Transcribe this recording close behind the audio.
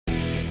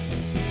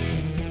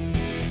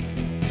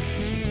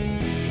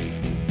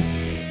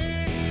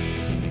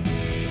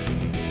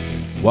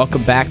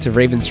Welcome back to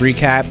Ravens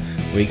Recap.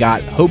 We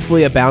got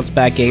hopefully a bounce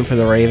back game for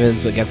the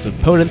Ravens against an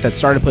opponent that's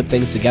starting to put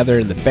things together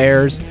in the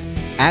Bears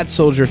at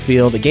Soldier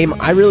Field, a game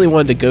I really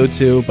wanted to go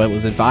to, but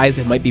was advised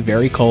it might be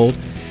very cold.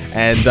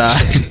 And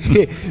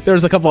there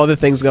was a couple other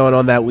things going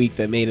on that week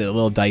that made it a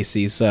little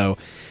dicey. So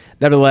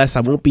nevertheless,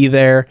 I won't be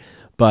there,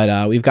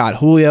 but we've got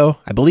Julio,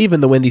 I believe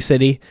in the Windy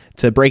City,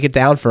 to break it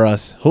down for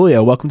us.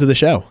 Julio, welcome to the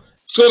show.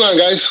 What's going on,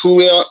 guys?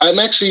 Julio. I'm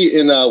actually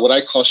in what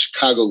I call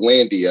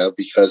Chicagolandia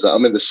because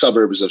I'm in the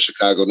suburbs of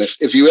Chicago. And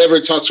if you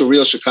ever talk to a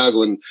real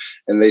Chicagoan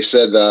and they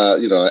said,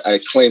 I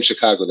claim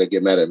Chicago, they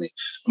get mad at me.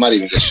 I might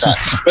even get shot.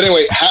 But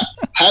anyway,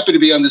 happy to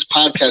be on this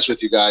podcast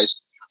with you guys.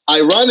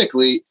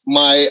 Ironically,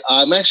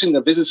 I'm actually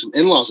going to visit some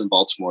in-laws in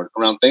Baltimore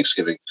around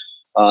Thanksgiving.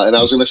 And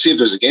I was going to see if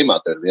there's a game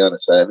out there, to be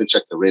honest. I haven't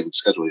checked the Ravens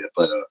schedule yet,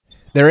 but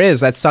there is.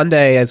 That's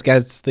Sunday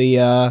against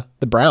the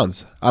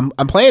Browns. I'm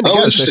planning to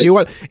go. So if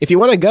you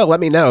want to go, let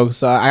me know.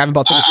 So I haven't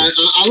bought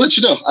tickets. I'll let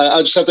you know.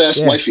 I'll just have to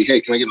ask wifey. Hey,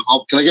 can I get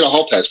a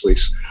hall pass,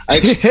 please? I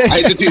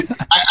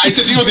had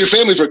to deal with your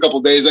family for a couple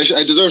of days.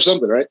 I deserve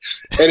something, right?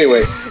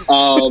 Anyway,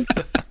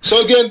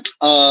 so again,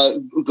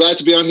 glad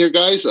to be on here,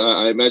 guys.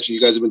 I imagine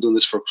you guys have been doing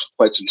this for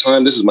quite some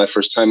time. This is my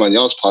first time on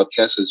y'all's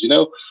podcast, as you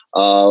know.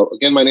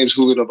 Again, my name is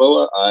Julio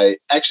Novoa.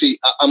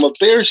 I'm a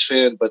Bears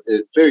fan, but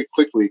very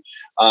quickly,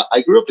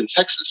 I grew up in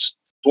Texas,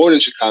 born in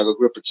Chicago,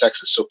 grew up in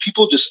Texas. So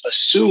people just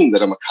assume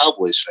that I'm a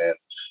Cowboys fan.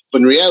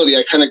 But in reality,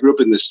 I kind of grew up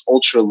in this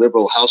ultra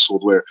liberal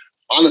household where,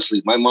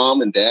 honestly, my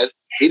mom and dad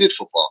hated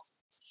football.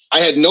 I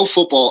had no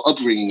football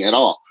upbringing at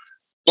all.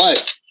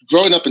 But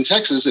growing up in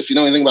Texas, if you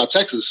know anything about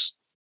Texas,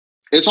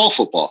 it's all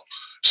football.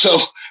 So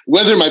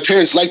whether my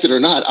parents liked it or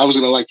not, I was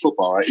going to like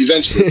football, right?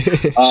 Eventually.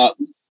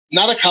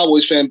 Not a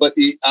Cowboys fan, but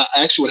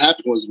actually what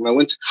happened was when I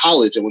went to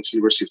college, I went to the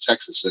University of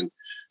Texas, and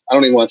I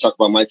don't even want to talk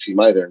about my team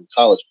either in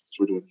college because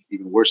we're doing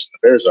even worse than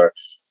the Bears are.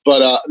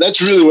 But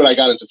that's really when I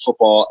got into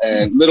football.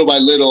 And little by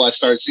little, I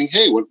started saying,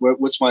 hey,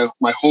 what's my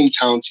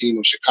hometown team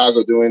of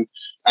Chicago doing?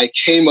 I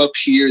came up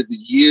here the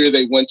year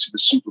they went to the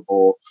Super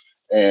Bowl,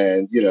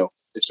 and,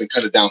 it's been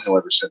kind of downhill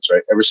ever since,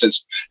 right? Ever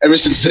since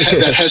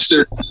that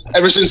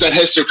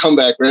Hester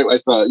comeback, right? I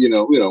thought,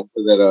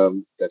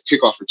 that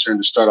kickoff return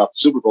to start off the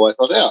Super Bowl, I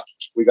thought, yeah,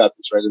 we got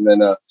this, right? And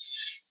then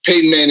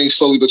Peyton Manning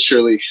slowly but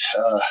surely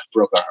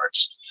broke our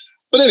hearts.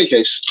 But in any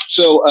case,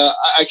 so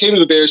I came to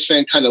the Bears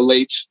fan kind of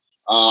late.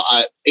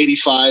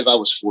 85, I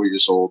was 4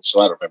 years old, so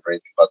I don't remember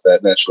anything about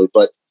that naturally.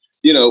 But,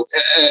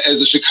 as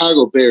a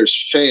Chicago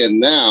Bears fan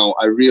now,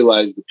 I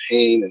realize the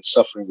pain and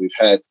suffering we've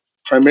had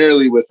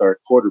primarily with our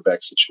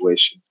quarterback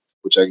situation,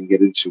 which I can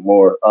get into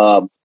more.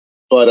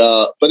 But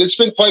it's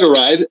been quite a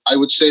ride. I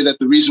would say that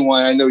the reason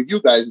why I know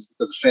you guys is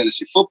because of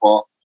fantasy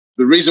football.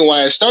 The reason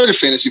why I started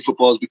fantasy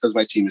football is because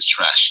my team is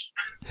trash.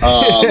 And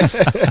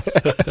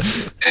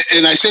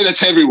I say that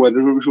to everyone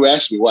who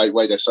asks me why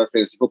did I start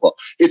fantasy football.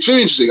 It's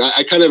very interesting.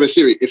 I kind of have a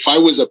theory. If I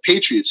was a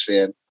Patriots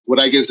fan, would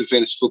I get into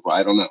fantasy football?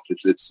 I don't know.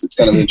 It's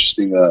kind of an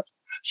interesting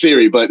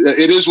theory, but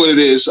it is what it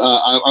is.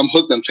 I'm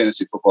hooked on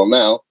fantasy football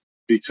now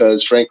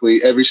because, frankly,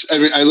 every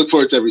I look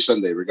forward to every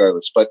Sunday,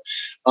 regardless. But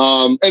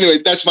anyway,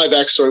 that's my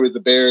backstory with the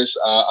Bears.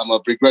 I'm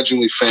a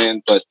begrudgingly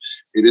fan, but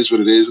it is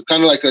what it is.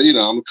 Kind of like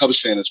I'm a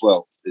Cubs fan as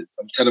well.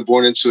 I'm kind of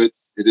born into it.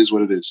 It is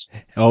what it is.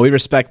 Well, we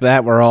respect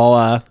that. We're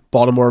all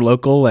Baltimore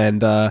local,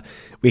 and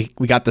we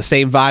got the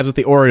same vibes with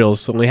the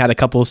Orioles. Only had a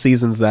couple of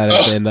seasons that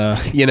have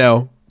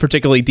been,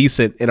 particularly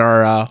decent in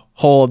our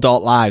whole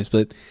adult lives.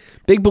 But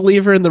big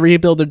believer in the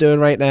rebuild they're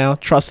doing right now.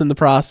 Trust in the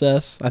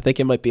process. I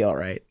think it might be all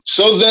right.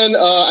 So then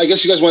I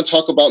guess you guys want to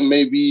talk about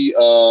maybe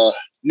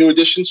new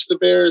additions to the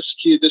Bears,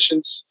 key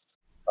additions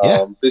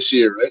this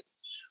year, right?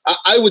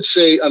 I would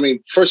say,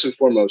 first and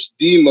foremost,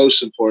 the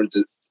most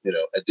important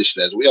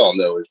addition, as we all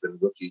know, has been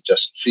rookie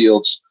Justin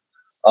Fields.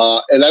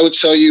 And I would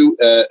tell you,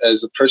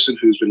 as a person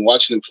who's been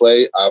watching him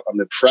play, I'm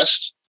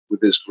impressed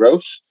with his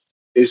growth.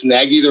 Is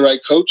Nagy the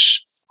right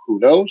coach? Who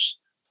knows?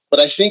 But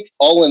I think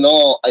all in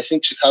all, I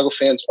think Chicago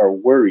fans are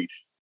worried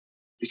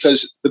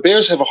because the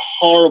Bears have a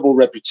horrible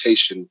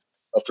reputation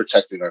of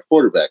protecting our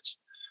quarterbacks.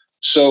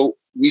 So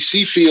we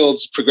see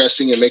Fields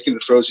progressing and making the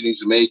throws he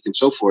needs to make and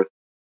so forth.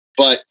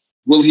 But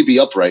will he be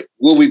upright?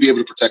 Will we be able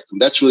to protect him?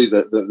 That's really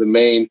the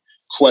main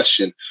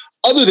question.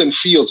 Other than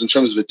Fields, in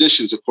terms of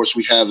additions, of course,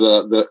 we have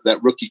that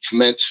rookie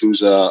Kmet,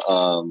 who's a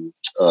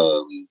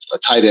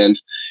tight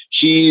end.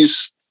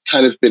 He's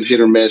kind of been hit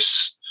or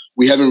miss.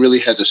 We haven't really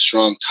had a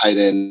strong tight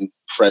end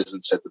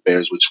presence at the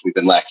Bears, which we've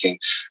been lacking.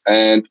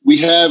 And we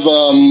have,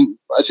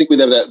 I think we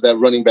have that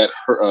running back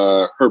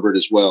Herbert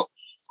as well,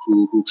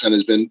 who kind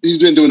of he's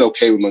been doing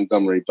okay with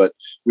Montgomery, but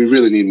we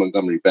really need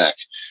Montgomery back.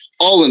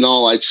 All in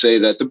all, I'd say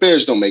that the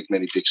Bears don't make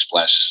many big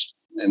splashes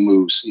and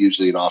moves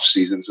usually in off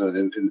seasons,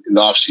 in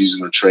the off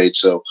season or trade.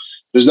 So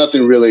there's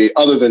nothing really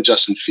other than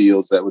Justin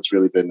Fields that was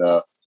really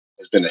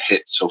has been a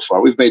hit so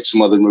far. We've made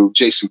some other moves,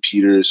 Jason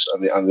Peters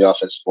on the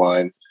offensive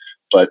line,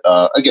 but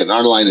again,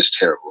 our line is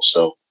terrible.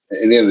 So at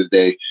the end of the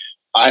day,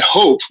 I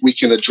hope we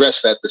can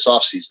address that this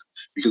offseason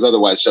because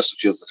otherwise Justin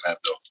Fields is going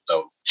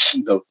to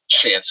have no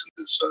chance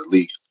in this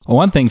league. Well,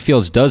 one thing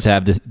Fields does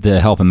have to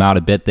help him out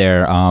a bit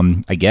there,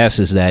 I guess,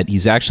 is that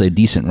he's actually a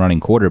decent running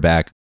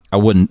quarterback. I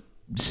wouldn't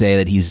say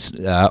that he's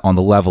on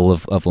the level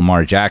of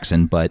Lamar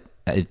Jackson, but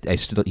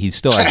he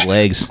still has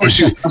legs. Of course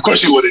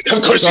you wouldn't.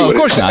 Of course you wouldn't. Of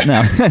course not,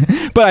 no.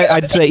 But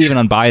I'd say, even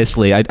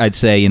unbiasedly, I'd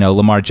say,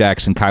 Lamar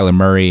Jackson, Kyler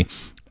Murray,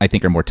 I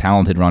think are more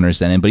talented runners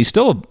than him. But he's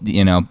still,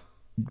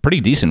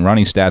 pretty decent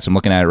running stats. I'm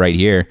looking at it right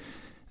here.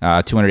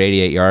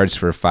 288 yards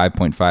for a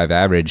 5.5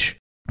 average.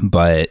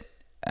 But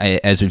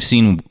as we've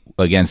seen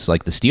against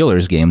like the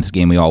Steelers game, this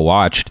game we all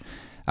watched,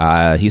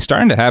 he's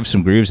starting to have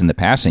some grooves in the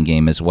passing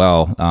game as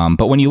well.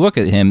 But when you look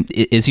at him,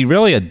 is he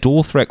really a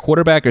dual threat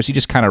quarterback, or is he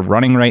just kind of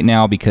running right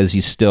now because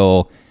he's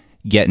still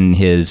getting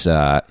his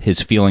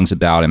feelings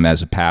about him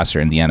as a passer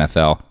in the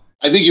NFL?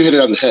 I think you hit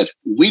it on the head.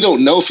 We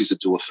don't know if he's a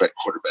dual threat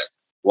quarterback.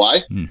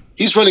 Why?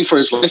 He's running for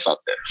his life out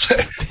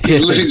there.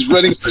 He's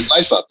running for his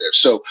life out there.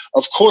 So,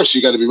 of course,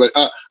 you got to be ready.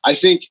 I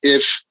think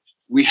if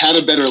we had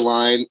a better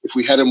line, if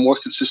we had a more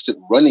consistent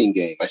running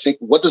game, I think,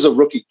 what does a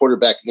rookie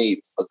quarterback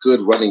need? A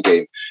good running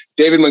game.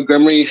 David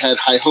Montgomery had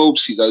high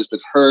hopes. He's always been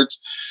hurt.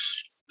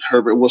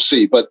 Herbert, we'll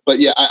see. But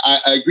yeah,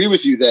 I agree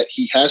with you that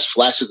he has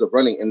flashes of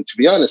running. And to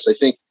be honest, I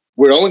think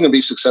we're only going to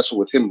be successful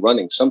with him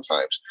running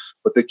sometimes.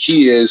 But the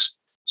key is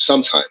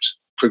sometimes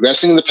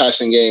progressing in the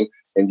passing game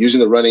and using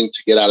the running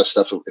to get out of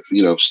stuff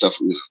if stuff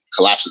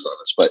collapses on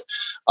us. But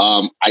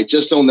I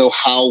just don't know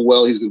how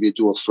well he's going to be a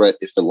dual threat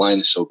if the line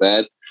is so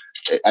bad.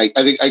 I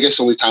guess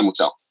only time will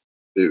tell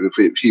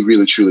if he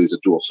really truly is a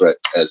dual threat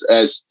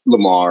as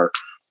Lamar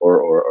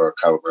or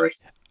Kyler Murray.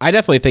 I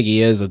definitely think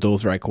he is a dual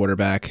threat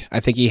quarterback.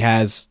 I think he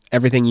has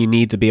everything you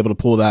need to be able to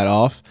pull that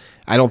off.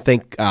 I don't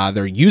think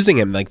they're using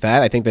him like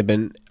that. I think they've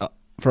been,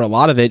 for a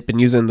lot of it, been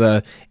using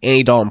the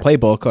Andy Dalton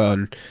playbook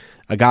on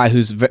a guy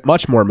who's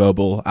much more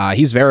mobile.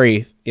 He's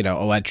very,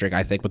 electric,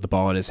 I think, with the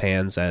ball in his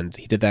hands, and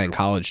he did that in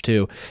college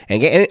too.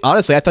 And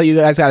honestly, I thought you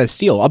guys got a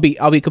steal. I'll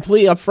be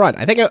completely upfront.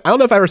 I don't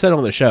know if I ever said it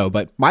on the show,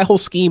 but my whole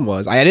scheme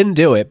was, I didn't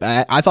do it,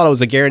 but I thought it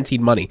was a guaranteed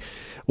money,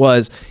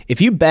 was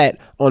if you bet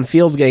on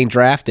Fields getting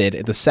drafted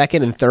in the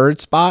second and third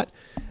spot,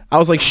 I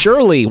was like,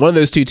 surely one of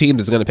those two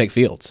teams is going to pick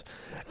Fields.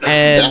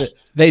 And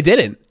they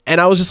didn't. And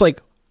I was just like,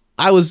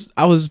 I was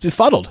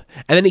befuddled.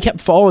 And then he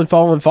kept falling.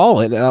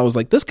 And I was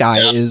like, this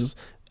guy is...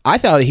 I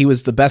thought he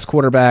was the best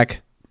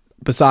quarterback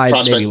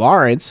besides maybe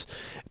Lawrence,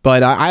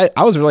 but I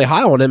was really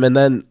high on him. And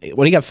then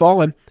when he kept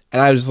falling,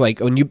 and I was like,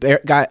 when you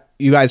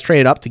guys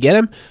traded up to get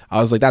him, I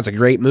was like, that's a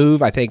great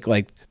move. I think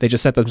like they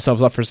just set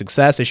themselves up for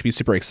success. They should be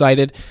super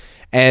excited.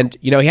 And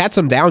he had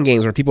some down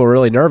games where people were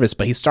really nervous,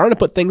 but he's starting to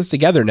put things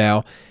together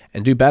now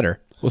and do better.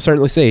 We'll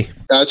certainly see.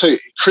 I'll tell you,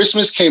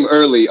 Christmas came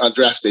early on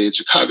draft day in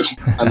Chicago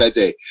on that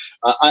day.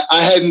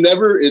 I had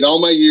never, in all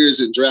my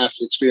years in draft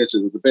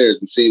experiences with the Bears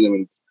and seeing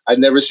them, I'd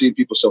never seen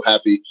people so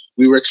happy.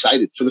 We were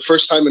excited. For the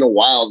first time in a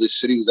while, this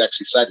city was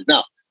actually excited.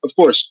 Now, of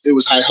course, it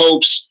was high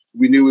hopes.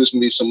 We knew there was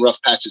going to be some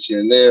rough patches here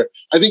and there.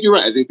 I think you're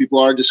right. I think people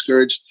are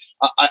discouraged.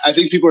 I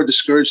think people are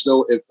discouraged,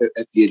 though, at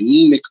the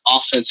anemic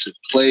offensive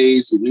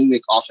plays, the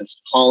anemic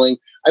offensive calling.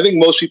 I think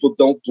most people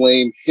don't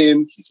blame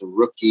him. He's a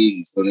rookie.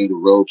 He's learning the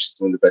ropes. He's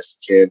doing the best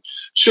he can.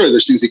 Sure,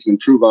 there's things he can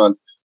improve on.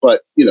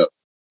 But,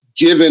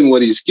 given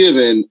what he's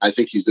given, I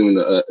think he's doing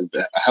a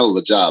hell of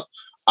a job.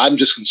 I'm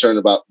just concerned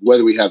about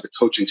whether we have the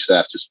coaching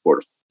staff to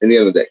support him in the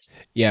end of the day.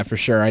 Yeah, for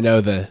sure. I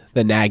know the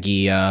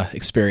Nagy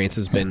experience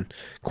has been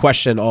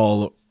questioned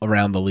all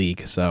around the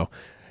league, so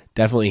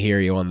definitely hear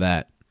you on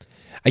that.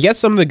 I guess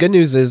some of the good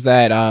news is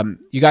that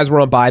you guys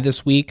were on bye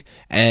this week,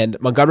 and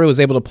Montgomery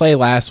was able to play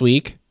last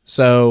week.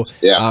 So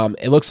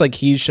it looks like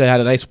he should have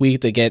had a nice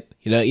week to get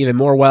even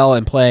more well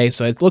and play.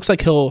 So it looks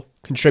like he'll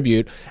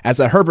contribute. As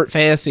a Herbert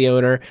fantasy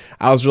owner,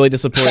 I was really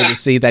disappointed to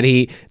see that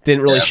he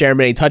didn't really share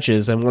many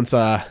touches. And once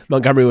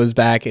Montgomery was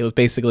back, it was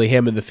basically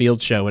him in the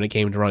field show when it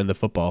came to running the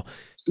football.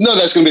 No,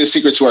 that's going to be the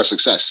secret to our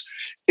success.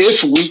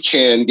 If we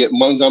can get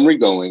Montgomery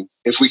going,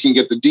 if we can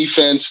get the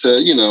defense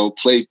to,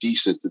 play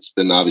decent, it's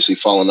been obviously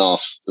fallen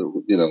off,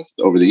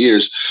 over the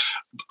years.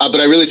 But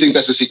I really think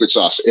that's the secret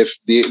sauce. If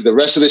the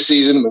rest of the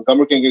season,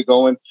 Montgomery can get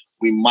going,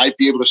 we might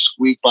be able to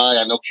squeak by.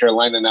 I know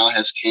Carolina now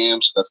has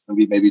Cam, so that's going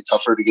to be maybe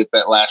tougher to get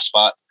that last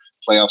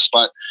playoff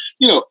spot.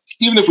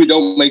 Even if we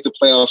don't make the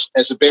playoffs,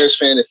 as a Bears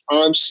fan, if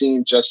I'm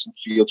seeing Justin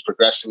Fields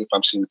progressing, if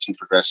I'm seeing the team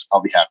progress,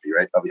 I'll be happy,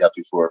 right? I'll be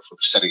happy for the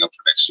setting up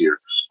for next year.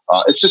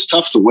 It's just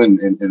tough to win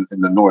in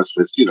the North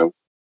with, the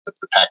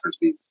Packers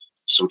being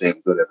so damn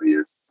good every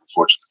year,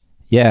 unfortunately.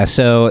 Yeah,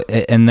 so,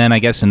 and then I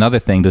guess another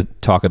thing to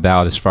talk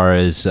about as far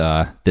as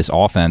this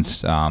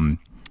offense,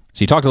 so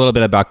you talked a little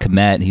bit about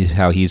Kmet,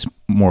 how he's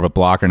more of a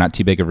blocker, not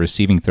too big of a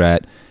receiving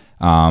threat.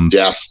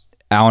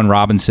 Allen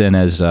Robinson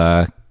has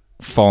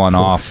fallen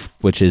off,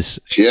 which is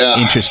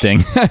interesting.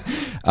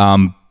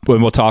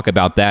 We'll talk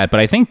about that. But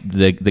I think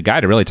the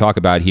guy to really talk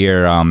about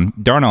here,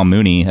 Darnell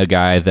Mooney, a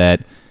guy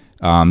that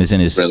is in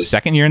his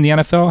second year in the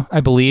NFL,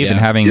 I believe, and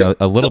having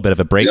a little bit of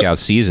a breakout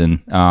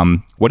season.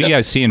 What are you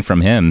guys seeing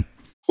from him?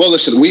 Well,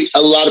 listen,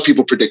 a lot of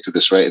people predicted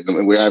this, right?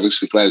 And we're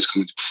obviously glad it's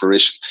coming to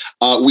fruition.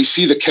 We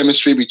see the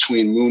chemistry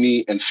between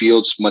Mooney and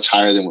Fields much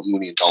higher than with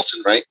Mooney and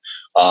Dalton, right?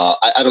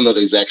 I don't know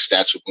the exact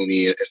stats with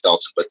Mooney and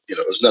Dalton, but it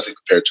was nothing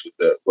compared to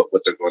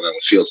what they're going on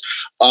with Fields.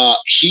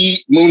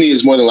 Mooney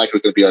is more than likely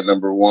going to be our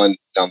number one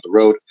down the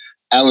road.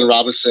 Allen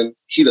Robinson,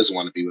 he doesn't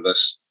want to be with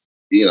us.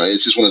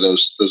 It's just one of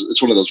those.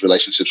 It's one of those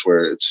relationships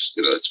where it's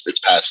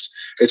past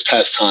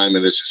time,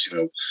 and it's just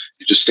you're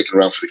just sticking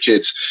around for the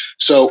kids.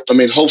 So I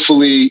mean,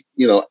 hopefully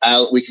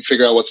we can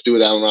figure out what to do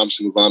with Allen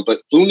Robinson, move on.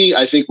 But Mooney,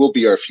 I think, will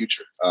be our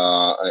future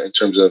in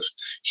terms of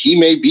he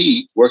may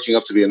be working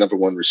up to be a number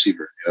one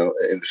receiver,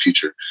 in the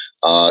future.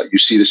 You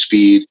see the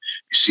speed,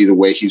 you see the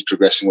way he's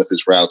progressing with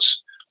his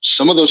routes.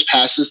 Some of those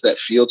passes that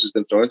Fields has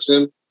been throwing to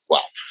him, wow.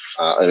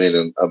 I've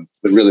been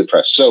really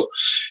impressed. So,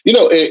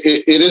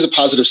 it is a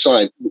positive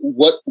sign.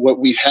 What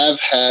we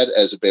have had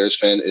as a Bears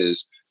fan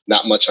is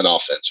not much on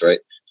offense, right?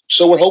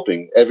 So we're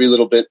hoping every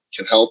little bit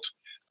can help.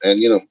 And,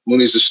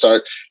 Mooney's the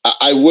start.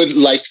 I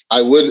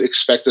would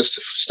expect us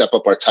to step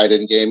up our tight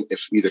end game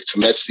if either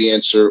Kmet's the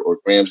answer or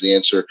Graham's the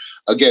answer.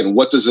 Again,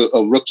 what does a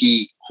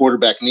rookie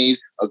quarterback need?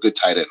 A good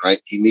tight end,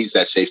 right? He needs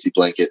that safety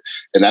blanket.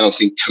 And I don't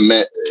think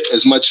Kmet,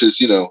 as much as,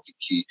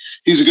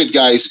 he's a good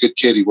guy, he's a good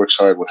kid, he works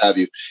hard, what have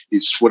you.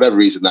 He's, for whatever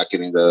reason, not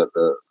getting the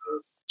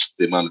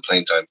amount of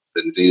playing time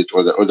that he needed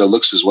or the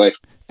looks his way.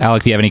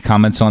 Alec, do you have any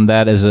comments on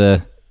that as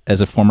a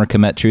former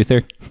Kmet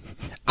truther?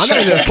 I'm not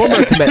even a former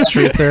Kmet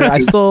truther.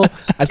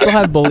 I still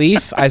have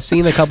belief. I've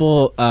seen a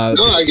couple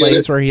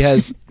plays where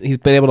he's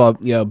been able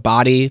to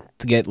body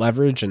to get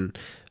leverage and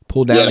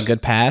pull down a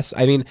good pass.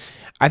 I mean,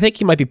 I think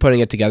he might be putting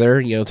it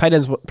together. Tight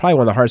end's probably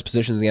one of the hardest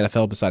positions in the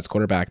NFL besides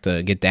quarterback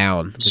to get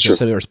down. There's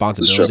so many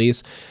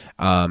responsibilities.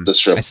 That's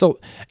true.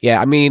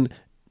 I mean,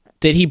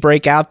 did he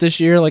break out this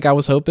year like I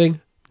was hoping?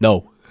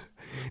 No.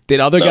 Did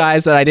other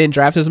guys that I didn't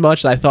draft as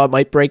much that I thought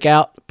might break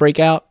out?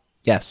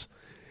 Yes.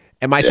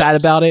 Am I sad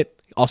about it?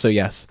 Also,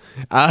 yes.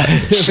 But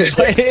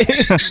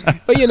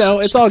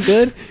it's all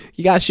good.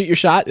 You got to shoot your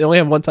shot. They only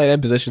have one tight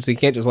end position, so you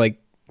can't just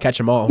catch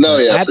them all. No,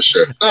 yeah, for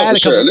sure. I had a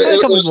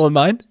couple people in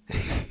mind.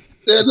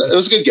 Yeah, it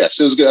was a good guess.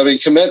 It was good. I mean,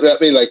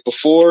 Kmet,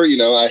 before,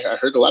 I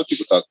heard a lot of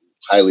people talk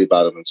highly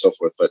about him and so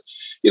forth. But,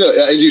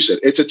 as you said,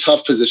 it's a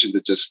tough position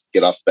to just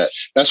get off the bat.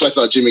 That's why I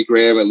thought Jimmy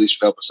Graham at least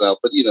would help us out.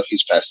 But,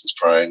 he's past his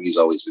prime. He's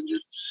always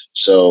injured.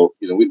 So,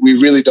 we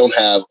really don't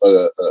have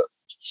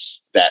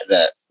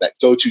that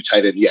go-to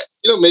tight end yet.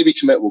 Maybe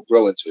Kmet will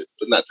grow into it,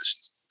 but not this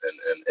season.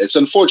 And it's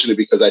unfortunate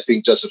because I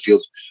think Justin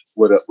Fields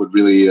would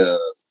really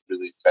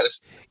benefit.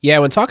 Yeah,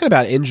 when talking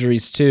about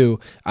injuries too,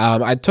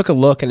 I took a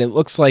look and it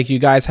looks like you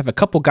guys have a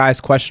couple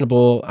guys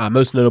questionable,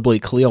 most notably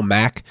Khalil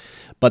Mack,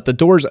 but the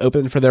door's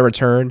open for their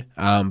return.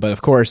 But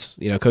of course,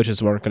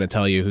 coaches weren't going to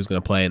tell you who's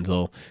going to play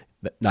until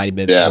 90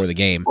 minutes before the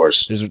game. Of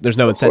course. There's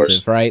no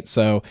incentive, right?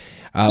 So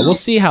we'll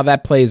see how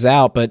that plays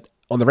out. But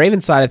on the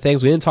Ravens side of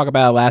things, we didn't talk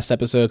about it last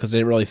episode because it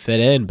didn't really fit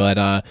in,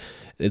 but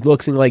it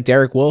looks like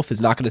Derek Wolfe is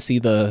not going to see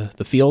the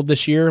field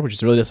this year, which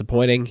is really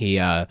disappointing. He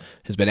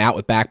has been out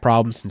with back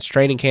problems since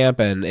training camp,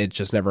 and it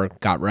just never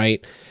got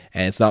right.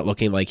 And it's not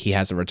looking like he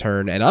has a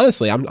return. And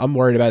honestly, I'm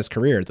worried about his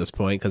career at this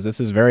point because this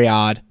is very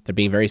odd. They're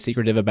being very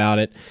secretive about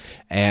it,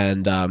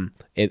 and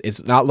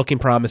it's not looking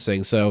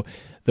promising. So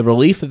the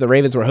relief that the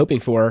Ravens were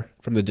hoping for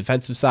from the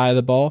defensive side of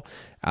the ball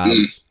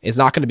is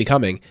not going to be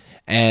coming.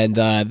 And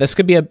this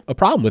could be a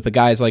problem with the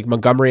guys like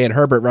Montgomery and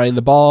Herbert running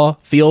the ball,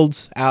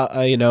 Fields out,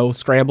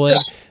 scrambling.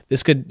 Yeah.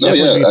 This could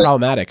definitely be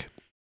problematic.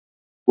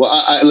 Well,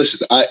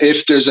 listen.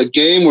 If there's a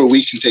game where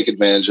we can take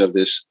advantage of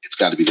this, it's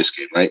got to be this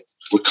game, right?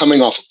 We're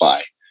coming off a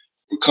bye.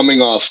 We're coming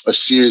off a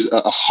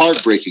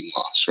heartbreaking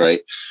loss,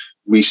 right?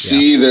 We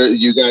see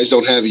you guys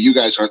aren't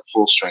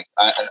full strength.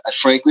 I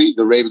frankly,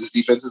 the Ravens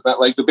defense is not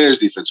like the Bears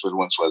defense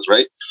once was,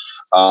 right?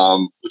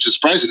 Which is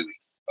surprising to me.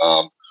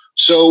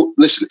 So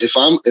listen, if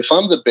I'm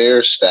the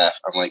Bears staff,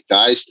 I'm like,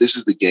 guys, this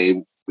is the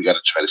game. We got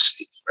to try to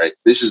sneak, right?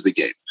 This is the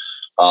game.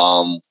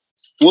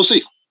 We'll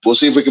see. We'll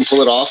see if we can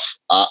pull it off.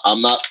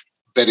 I'm not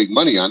betting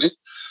money on it,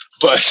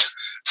 but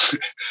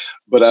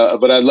I'm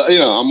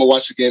gonna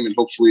watch the game and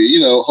hopefully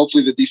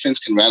the defense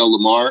can rattle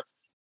Lamar.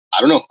 I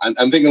don't know.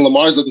 I'm thinking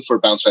Lamar's looking for a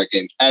bounce back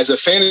game. As a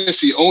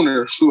fantasy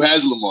owner who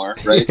has Lamar,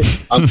 right?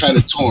 I'm kind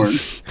of torn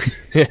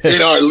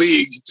in our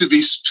league to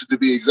be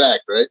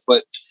exact, right?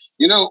 But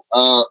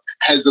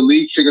has the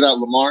league figured out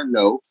Lamar?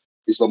 No.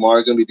 Is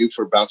Lamar going to be due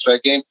for a bounce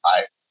back game?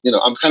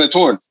 I'm kind of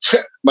torn.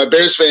 My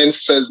Bears fan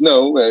says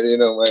no.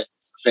 My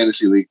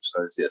fantasy league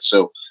says yes.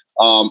 So,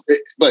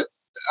 but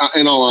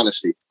in all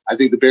honesty, I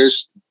think the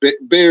Bears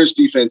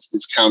defense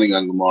is counting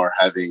on Lamar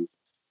having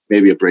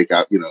maybe a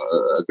breakout,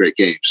 a great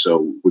game.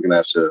 So we're gonna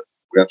have to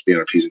be on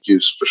our P's and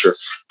Q's for sure.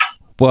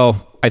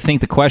 Well, I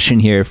think the question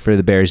here for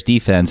the Bears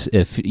defense,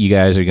 if you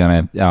guys are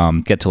going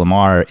to get to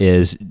Lamar,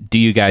 is do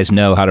you guys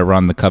know how to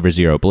run the cover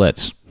zero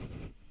blitz?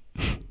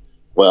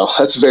 Well,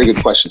 that's a very good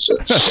question, sir.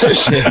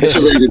 It's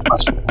a very good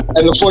question.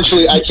 And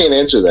unfortunately, I can't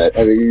answer that.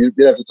 I mean,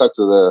 you have to talk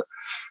to the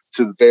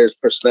Bears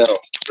personnel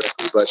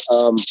directly. But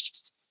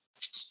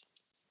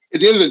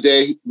at the end of the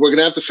day, we're going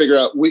to have to figure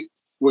out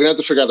we're gonna have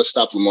to figure out how to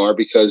stop Lamar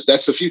because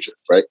that's the future,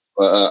 right?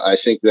 I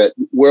think that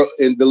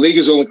the league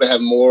is only going to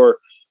have more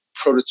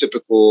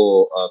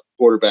prototypical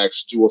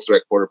quarterbacks, dual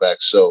threat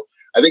quarterbacks. So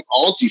I think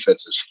all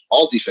defenses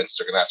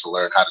are going to have to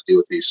learn how to deal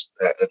with these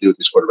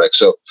quarterbacks.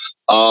 So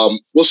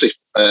we'll see.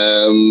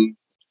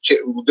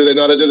 Do they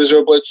know how to do the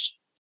zero blitz?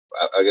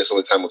 I guess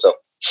only time will tell.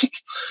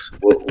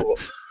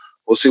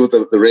 We'll see what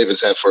the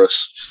Ravens have for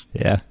us.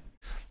 Yeah.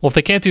 Well, if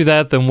they can't do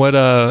that, then what,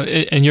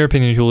 in your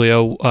opinion,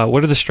 Julio,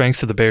 what are the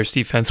strengths of the Bears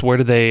defense? Where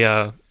do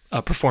they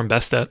perform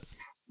best at?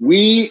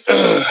 We,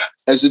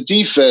 as a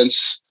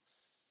defense,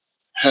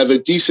 have a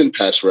decent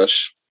pass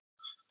rush.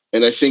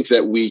 And I think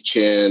that we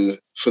can,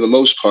 for the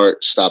most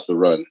part, stop the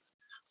run.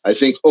 I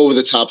think over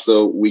the top,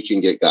 though, we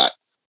can get got.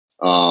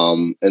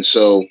 And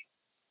so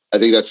I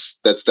think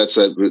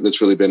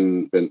that's really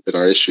been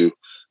our issue.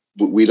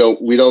 We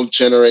don't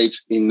generate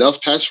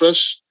enough pass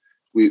rush.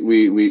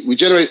 We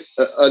generate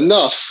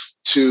enough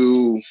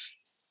to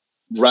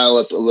rile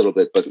up a little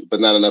bit, but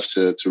not enough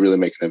to really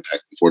make an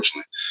impact,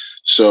 unfortunately.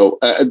 So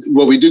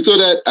what we do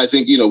good at, I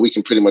think, we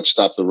can pretty much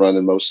stop the run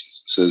in most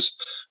instances.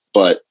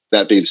 But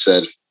that being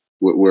said,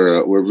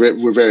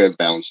 we're very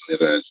unbalanced on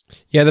the other end.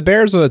 Yeah, the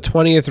Bears are the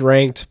 20th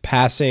ranked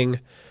passing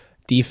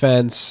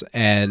defense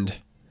and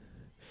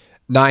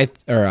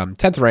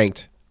 10th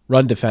ranked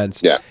run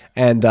defense. Yeah,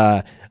 and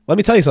let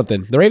me tell you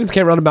something: the Ravens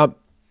can't run about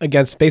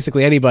against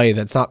basically anybody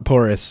that's not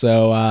porous.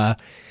 So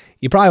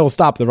you probably will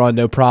stop the run,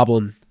 no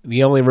problem.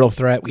 The only real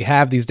threat we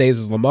have these days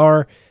is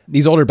Lamar.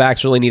 These older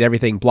backs really need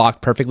everything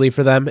blocked perfectly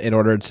for them in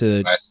order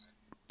to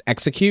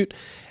execute,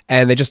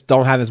 and they just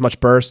don't have as much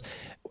burst.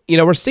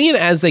 We're seeing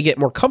as they get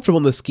more comfortable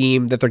in the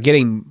scheme that they're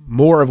getting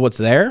more of what's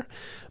there,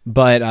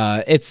 but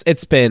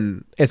it's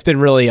been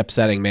really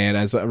upsetting, man.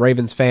 As a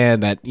Ravens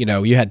fan, that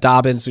you had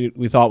Dobbins,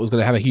 we thought was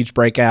going to have a huge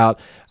breakout.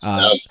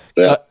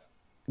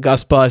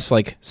 Gus Bus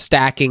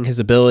stacking his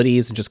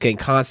abilities and just getting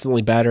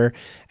constantly better,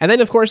 and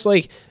then of course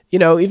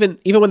even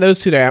when those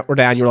two were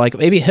down, you were like,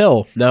 maybe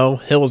Hill. No,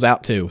 Hill was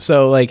out too.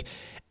 So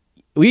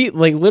we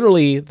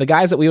literally the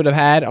guys that we would have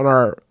had on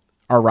our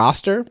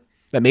roster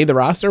that made the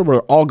roster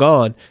were all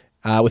gone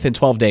within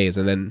 12 days,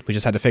 and then we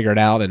just had to figure it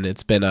out, and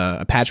it's been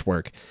a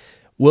patchwork.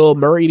 Will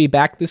Murray be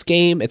back this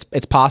game?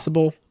 It's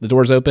possible. The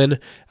door's open,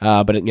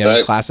 but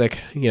right. Classic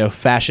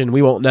fashion,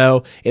 we won't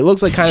know. It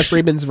looks like kind of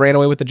Freeman's ran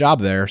away with the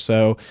job there,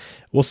 so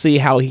we'll see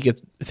how he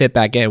gets fit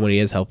back in when he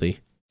is healthy.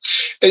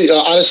 And,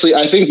 honestly,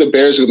 I think the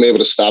Bears are going to be able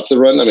to stop the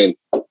run. I mean,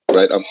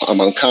 right?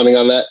 I'm counting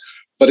on that.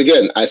 But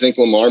again, I think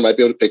Lamar might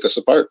be able to pick us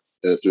apart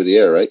through the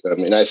air, right? I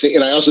mean, I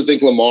also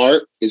think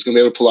Lamar is going to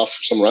be able to pull off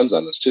some runs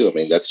on this too. I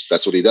mean, that's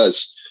what he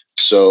does.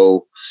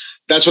 So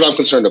that's what I'm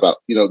concerned about.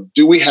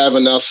 Do we have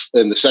enough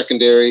in the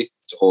secondary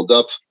to hold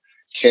up?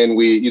 Can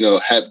we,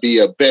 be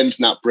a bend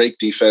not break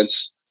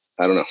defense?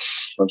 I don't know.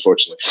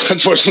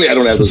 Unfortunately, I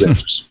don't have those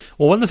answers.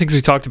 Well, one of the things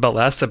we talked about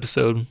last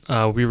episode,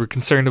 we were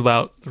concerned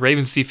about the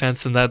Ravens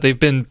defense and that they've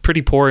been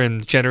pretty poor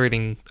in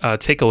generating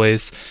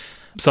takeaways.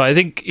 So I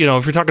think, if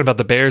you're talking about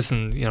the Bears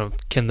and,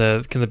 can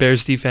the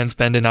Bears defense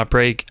bend and not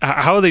break,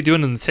 how are they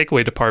doing in the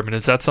takeaway department?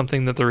 Is that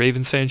something that the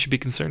Ravens fans should be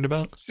concerned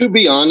about? To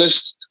be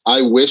honest,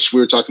 I wish we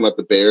were talking about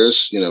the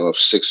Bears, of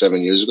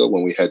 6-7 years ago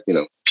when we had,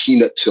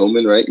 Peanut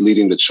Tillman, right,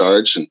 leading the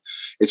charge. And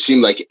it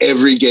seemed like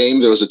every game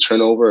there was a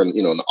turnover and,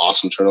 an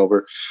awesome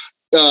turnover.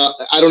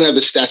 I don't have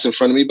the stats in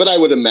front of me, but I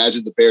would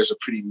imagine the Bears are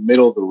pretty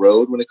middle of the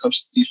road when it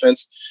comes to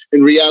defense.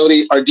 In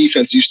reality, our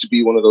defense used to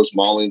be one of those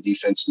mauling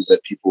defenses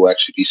that people will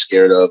actually be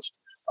scared of.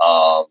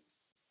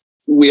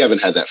 We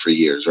haven't had that for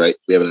years, right?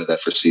 We haven't had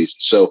that for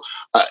seasons. So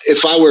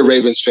if I were a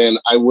Ravens fan,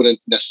 I wouldn't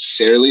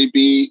necessarily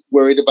be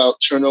worried about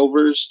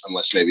turnovers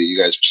unless maybe you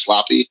guys are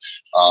sloppy.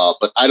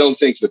 But I don't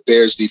think the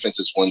Bears defense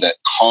is one that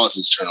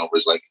causes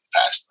turnovers like in the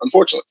past.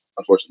 Unfortunately,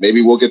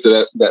 maybe we'll get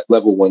to that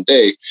level one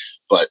day.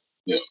 But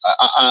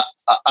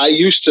I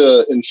used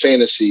to in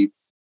fantasy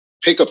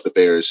pick up the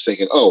Bears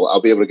thinking, oh,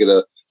 I'll be able to get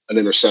an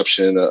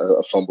interception,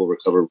 a fumble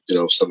recover,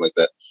 something like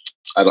that.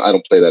 I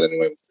don't play that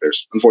anyway with the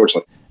Bears,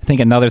 unfortunately. I think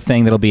another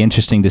thing that'll be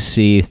interesting to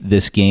see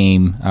this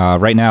game,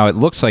 right now it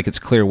looks like it's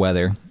clear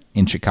weather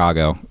in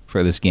Chicago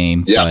for this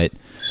game, but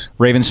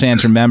Ravens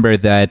fans remember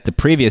that the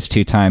previous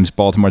two times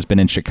Baltimore's been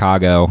in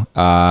Chicago,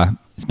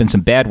 it's been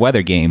some bad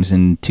weather games.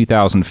 In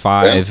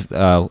 2005,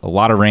 a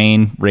lot of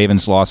rain.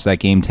 Ravens lost that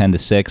game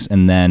 10-6,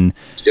 and then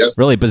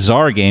really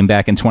bizarre game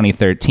back in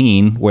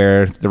 2013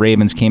 where the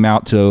Ravens came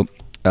out to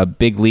a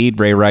big lead.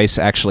 Ray Rice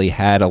actually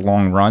had a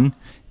long run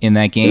in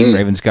that game.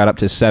 Ravens got up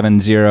to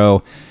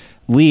 7-0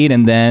 lead,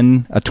 and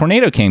then a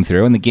tornado came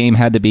through, and the game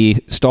had to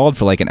be stalled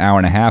for an hour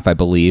and a half, I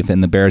believe,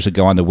 and the Bears would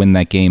go on to win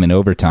that game in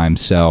overtime.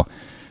 So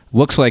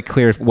looks like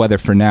clear weather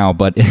for now,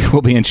 but it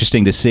will be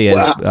interesting to see.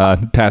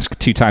 Past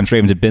two times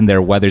Ravens have been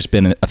there, weather's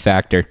been a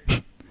factor.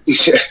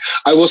 Yeah,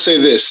 I will say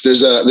this.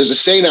 There's a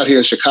saying out here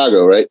in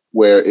Chicago, right,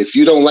 where if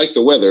you don't like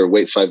the weather,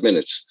 wait 5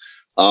 minutes.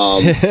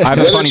 I have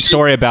a funny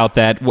story about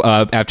that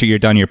after you're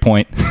done your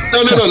point.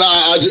 No.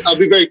 I'll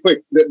be very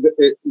quick.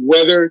 The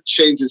weather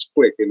changes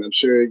quick, and I'm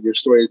sure your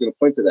story is going to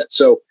point to that.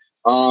 So,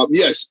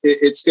 yes,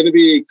 it's going to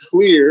be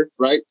clear,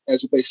 right,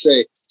 as what they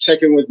say,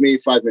 check in with me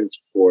 5 minutes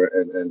before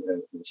and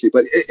see.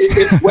 But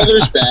if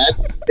weather's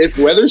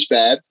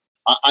bad,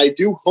 I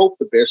do hope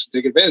the Bears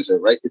can take advantage of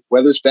it, right? If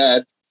weather's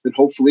bad, then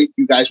hopefully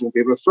you guys won't be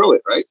able to throw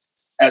it, right?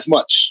 As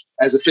much,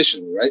 as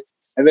efficiently, right?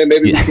 And then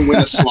maybe we can win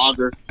a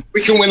slogger.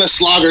 We can win a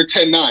slogger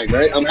 10-9,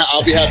 right?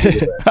 I'll be happy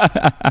with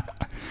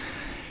that.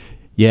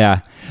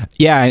 Yeah.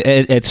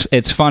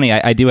 It's funny.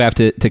 I do have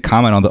to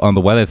comment on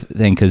the weather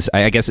thing because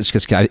I guess it's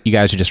just you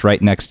guys are just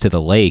right next to the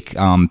lake.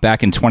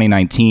 Back in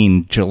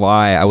 2019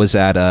 July, I was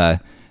at a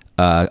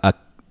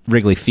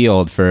Wrigley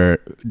Field for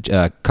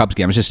a Cubs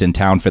game. I was just in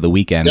town for the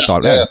weekend. I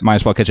thought, might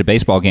as well catch a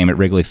baseball game at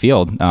Wrigley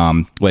Field,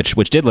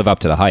 which did live up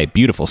to the hype.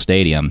 Beautiful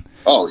stadium.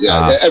 Oh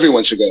yeah,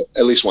 everyone should go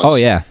at least once. Oh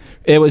yeah,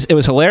 it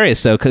was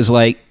hilarious though because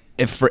like.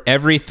 If for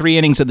every 3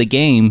 innings of the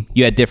game,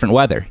 you had different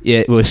weather.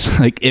 It was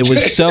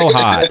so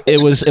hot. It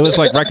was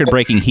like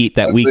record-breaking heat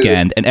that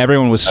weekend, and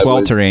everyone was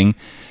sweltering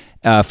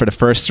for the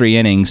first 3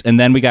 innings. And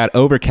then we got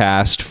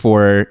overcast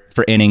for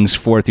innings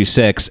 4 through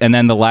 6, and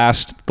then the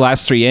last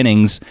 3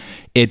 innings,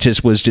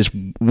 it was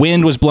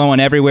wind was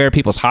blowing everywhere.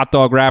 People's hot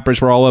dog wrappers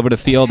were all over the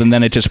field, and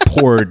then it just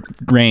poured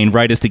rain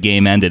right as the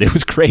game ended. It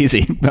was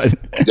crazy. But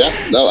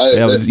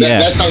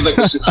that sounds like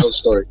a Chicago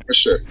story for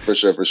sure.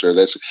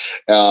 That's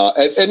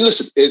and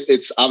listen,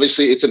 it's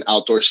obviously it's an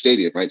outdoor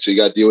stadium, right? So you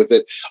got to deal with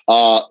it.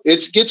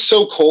 It gets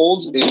so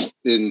cold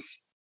in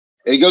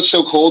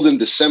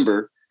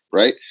December,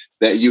 right?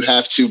 That you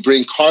have to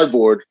bring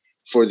cardboard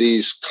for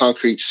these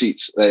concrete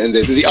seats and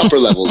the upper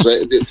levels,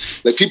 right?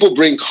 Like people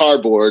bring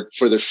cardboard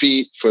for their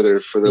feet, for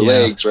their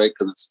legs, right?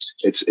 Because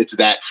it's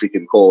that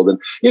freaking cold. And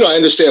I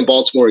understand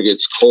Baltimore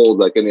gets cold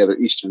like any other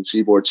Eastern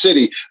Seaboard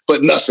city,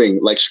 but nothing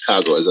like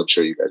Chicago, as I'm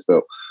sure you guys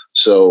know.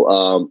 So,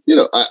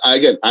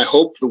 I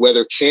hope the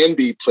weather can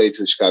be played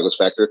to the Chicago's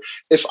factor.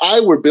 If I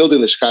were building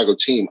the Chicago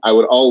team, I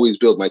would always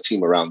build my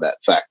team around that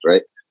fact,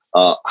 right?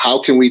 How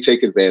can we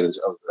take advantage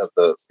of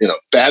the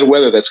bad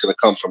weather that's going to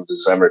come from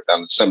December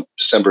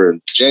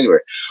and January?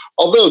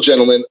 Although,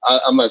 gentlemen,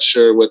 I'm not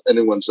sure what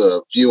anyone's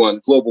view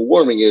on global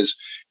warming is.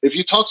 If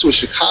you talk to a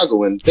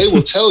Chicagoan, they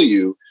will tell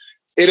you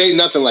it ain't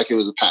nothing like it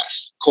was the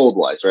past,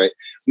 cold-wise, right?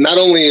 Not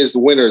only is the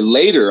winter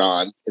later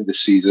on in the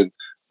season,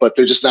 but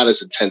they're just not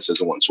as intense as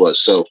it once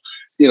was. So,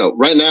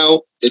 right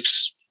now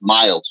it's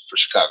mild for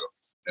Chicago,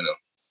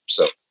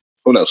 so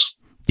who knows?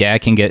 Yeah,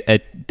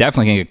 it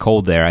definitely can get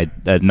cold there.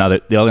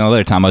 The only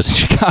other time I was in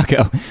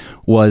Chicago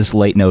was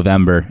late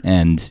November,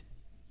 and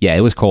yeah,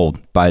 it was cold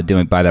by that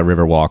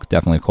Riverwalk.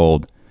 Definitely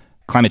cold.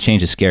 Climate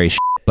change is scary shit,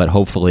 but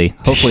hopefully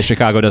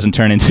Chicago doesn't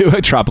turn into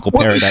a tropical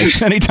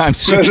paradise anytime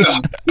soon.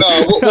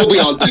 No, we'll be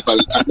all dead by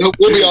the time.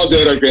 We'll be all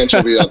dead. Our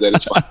grandchildren will be all dead.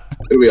 It's fine.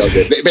 We'll be all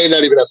dead. They may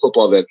not even have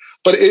football then.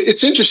 But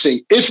it's interesting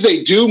if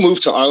they do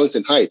move to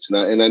Arlington Heights,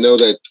 and I know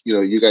that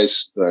you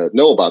guys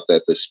know about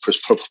that, this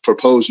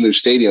proposed new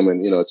stadium,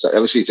 and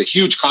it's a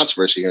huge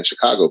controversy here in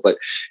Chicago. But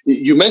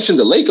you mentioned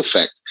the lake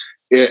effect.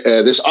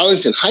 This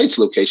Arlington Heights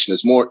location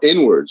is more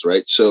inwards,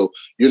 right? So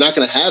you're not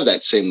going to have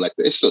that same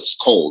it's still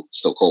cold,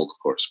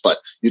 of course, but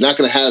you're not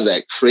going to have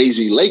that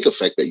crazy lake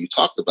effect that you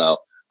talked about.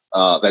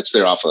 That's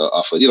there off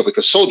of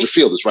because Soldier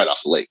Field is right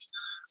off the lake.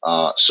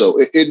 So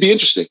it'd be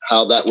interesting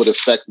how that would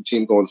affect the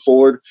team going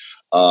forward.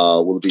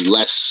 Will it be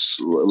less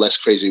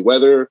crazy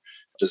weather?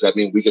 Does that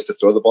mean we get to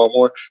throw the ball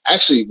more?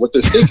 Actually, what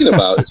they're thinking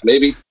about is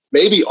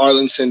maybe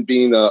Arlington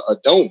being a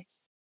dome,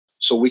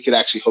 so we could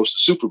actually host a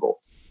Super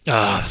Bowl.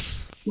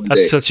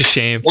 That's such a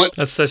shame.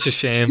 That's such a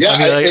shame. Yeah,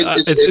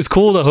 it's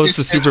cool to host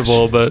the Super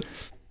Bowl, but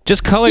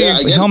just color your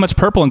helmets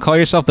purple and call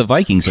yourself the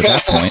Vikings at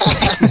that point.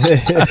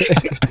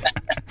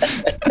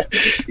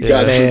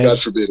 God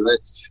forbid, right?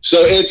 So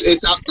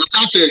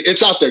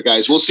it's out there,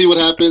 guys. We'll see what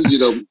happens.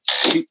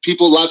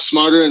 People a lot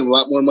smarter and a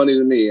lot more money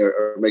than me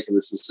are making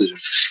this decision.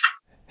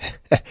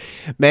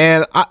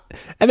 Man,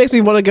 that makes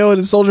me want to go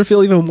into Soldier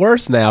Field even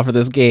worse now for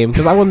this game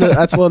because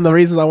that's one of the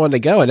reasons I wanted to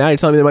go. And now you're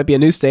telling me there might be a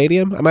new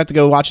stadium. I might have to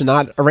go watch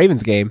a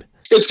Ravens game.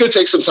 It's going to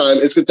take some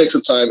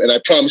time. And I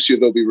promise you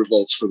there'll be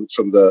revolts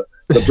from the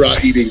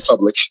brat eating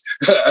public.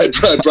 I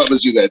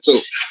promise you that. So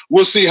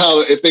we'll see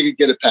if they can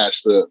get it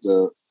past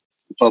the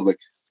public.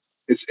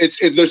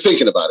 They're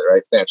thinking about it,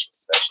 right? Naturally.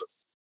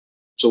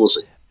 So we'll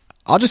see.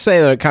 I'll just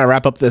say to kind of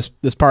wrap up this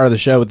part of the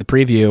show with the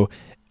preview.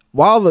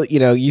 While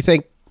you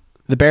think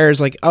the Bears,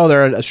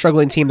 they're a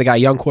struggling team, they got a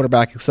young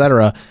quarterback,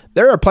 etc.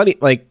 There are plenty,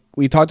 like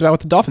we talked about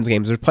with the Dolphins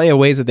games, there's plenty of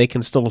ways that they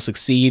can still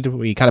succeed.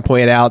 We kind of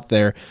pointed out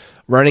their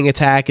running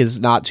attack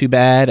is not too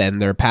bad,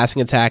 and their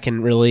passing attack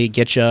can really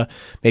get you.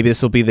 Maybe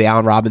this will be the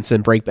Allen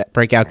Robinson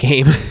breakout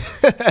game.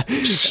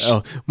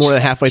 More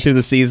than halfway through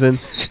the season.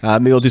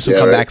 Maybe we'll do some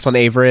comebacks on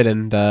Averett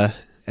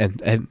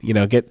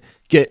and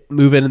get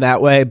moving in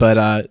that way.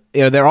 But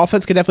their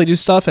offense can definitely do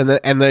stuff,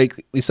 and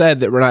like we said,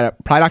 that we're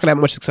probably not going to have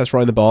much success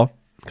running the ball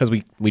because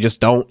we just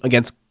don't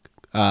against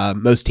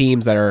most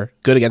teams that are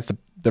good against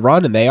the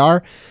run, and they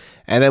are.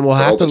 And then we'll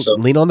have to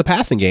lean on the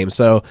passing game.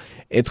 So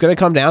it's going to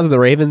come down to the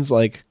Ravens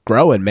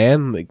growing,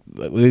 man. Like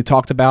we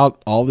talked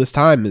about all this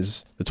time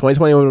is the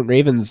 2021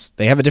 Ravens,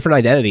 they have a different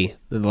identity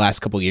than the last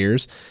couple of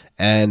years.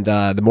 And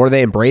the more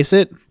they embrace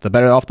it, the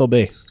better off they'll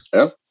be.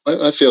 Yeah,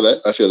 I feel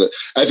that.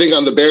 I think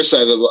on the Bears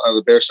side of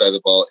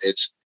the ball,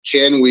 it's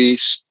can we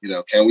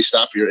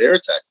stop your air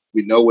attack?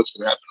 We know what's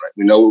going to happen, right?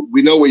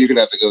 We know where you're going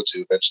to have to go to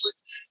eventually.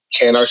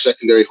 Can our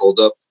secondary hold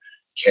up?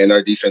 Can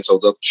our defense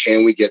hold up?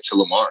 Can we get to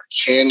Lamar?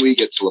 Can we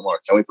put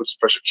some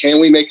pressure? Can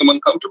we make him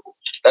uncomfortable?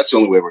 That's the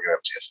only way we're going to have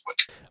a chance to win.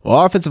 Well,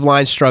 our offensive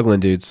line's struggling,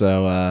 dude.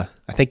 So I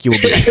think you will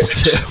be able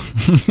to.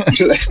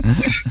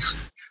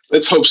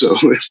 Let's hope so.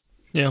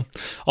 Yeah.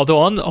 Although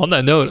on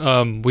that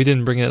note, we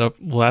didn't bring it up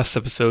last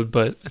episode,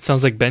 but it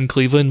sounds like Ben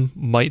Cleveland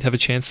might have a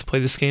chance to play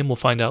this game. We'll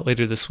find out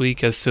later this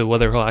week as to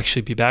whether he'll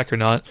actually be back or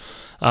not.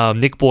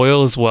 Nick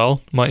Boyle as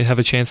well might have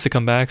a chance to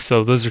come back.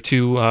 So those are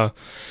two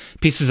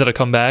pieces that'll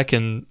come back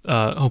and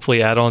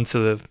hopefully add on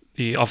to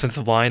the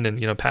offensive line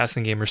and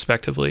passing game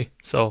respectively.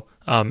 So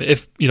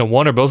if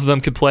one or both of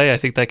them could play, I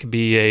think that could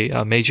be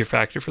a major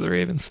factor for the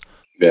Ravens.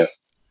 Yeah.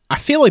 I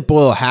feel like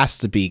Boyle has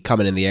to be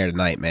coming in the air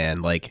tonight,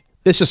 man. Like,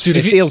 this just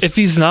feels. If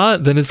he's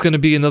not, then it's going to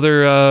be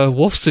another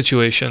Wolf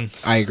situation.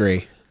 I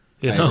agree.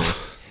 Agree.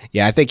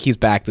 Yeah, I think he's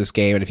back this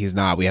game, and if he's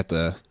not, we have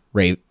to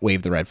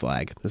wave the red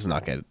flag. This is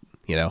not good,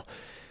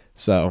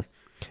 So,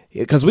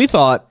 because we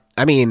thought,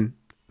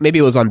 maybe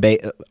it was on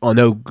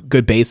no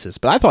good basis,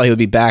 but I thought he would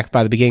be back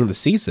by the beginning of the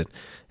season,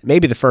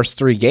 maybe the first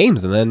 3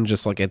 games, and then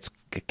just like it's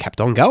kept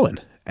on going.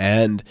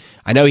 And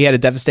I know he had a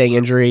devastating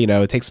injury.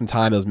 It takes some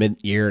time. It was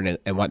mid-year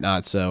and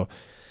whatnot. So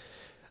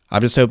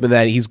I'm just hoping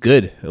that he's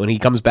good. When he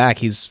comes back,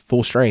 he's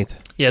full strength.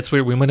 Yeah, it's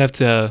weird. We might have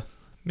to,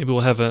 maybe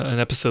we'll have an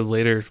episode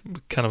later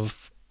kind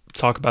of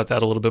talk about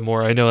that a little bit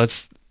more. I know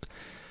that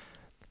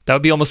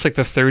would be almost like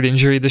the 3rd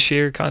injury this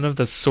year, kind of,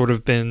 that's sort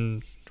of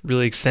been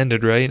really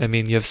extended, right?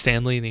 You have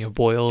Stanley, and you have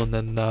Boyle, and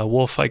then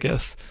Wolf, I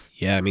guess.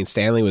 Yeah,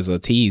 Stanley was a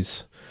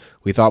tease.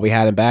 We thought we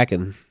had him back,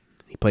 and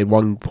he played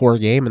one poor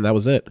game, and that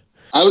was it.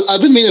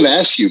 I've been meaning to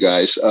ask you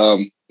guys,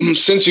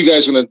 since you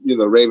guys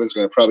the Ravens are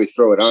going to probably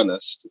throw it on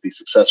us to be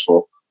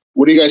successful.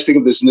 What do you guys think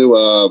of this new?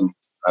 I don't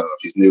know if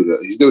he's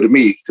new to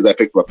me because I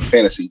picked him up in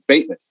fantasy.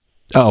 Bateman.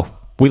 Oh,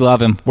 we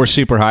love him. We're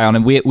super high on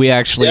him. We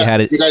actually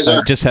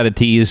just had a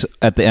tease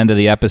at the end of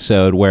the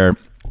episode where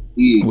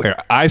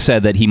I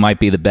said that he might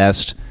be the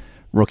best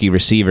rookie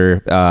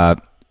receiver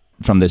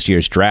from this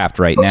year's draft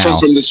now.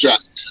 From this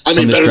draft,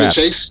 better than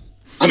Chase.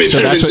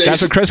 So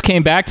that's what Chris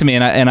came back to me,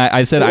 and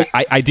I said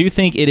I do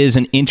think it is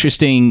an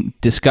interesting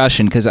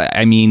discussion because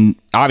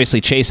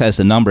obviously Chase has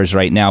the numbers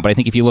right now, but I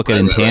think if you look at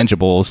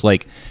intangibles,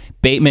 like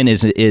Bateman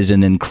is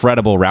an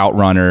incredible route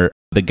runner.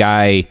 The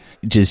guy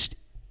just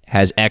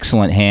has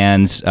excellent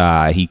hands.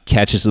 He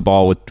catches the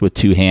ball with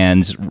 2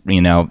 hands.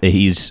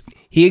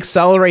 He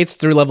accelerates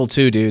through level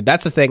 2, dude.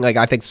 That's the thing. Like,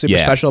 I think super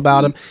special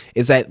about him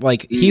is that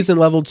he's in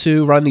level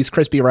 2, running these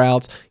crispy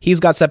routes. He's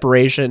got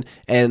separation,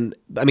 and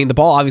the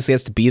ball obviously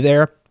has to be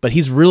there, but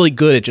he's really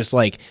good at just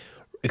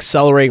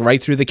accelerating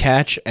right through the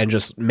catch and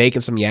just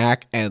making some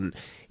yak. And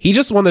he's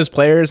just one of those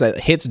players that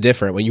hits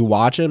different when you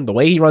watch him. The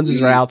way he runs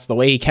his routes, the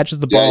way he catches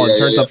the ball and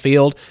turns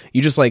upfield,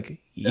 you just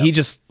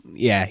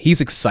he's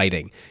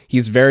exciting.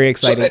 He's very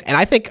exciting, and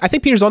I think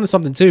Peter's onto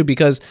something too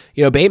because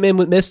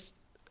Bateman missed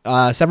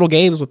several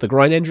games with the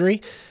groin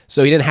injury,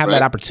 so he didn't have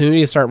that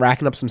opportunity to start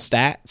racking up some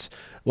stats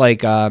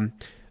like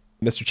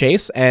Mr.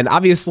 Chase. And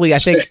obviously, I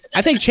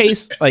think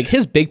Chase,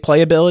 his big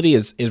playability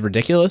is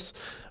ridiculous,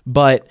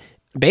 but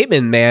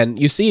Bateman, man,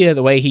 you see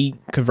the way he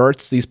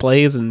converts these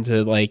plays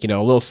into a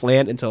little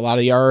slant into a lot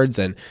of yards,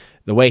 and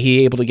the way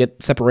he's able to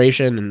get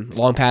separation and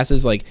long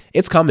passes,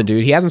 it's coming,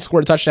 dude. He hasn't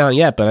scored a touchdown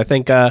yet, but I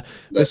think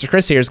Mr.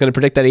 Chris here is going to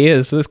predict that he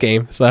is this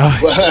game. So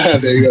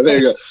there you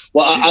go.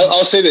 Well,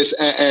 I'll say this: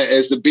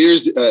 as the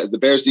Bears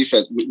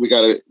defense,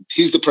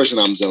 he's the person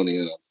I'm zoning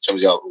in on. Some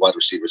of y'all wide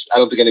receivers. I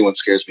don't think anyone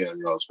scares me on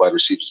those wide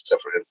receivers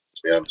except for him.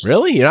 To be honest.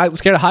 Really? You're not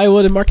scared of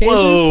Hollywood and Mark Andrews?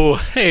 Whoa!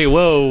 Hey,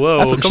 whoa!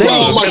 That's Come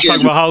on, we're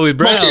talking about Hollywood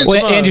Brown.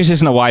 Well, Andrews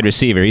isn't a wide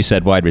receiver. He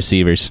said wide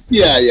receivers.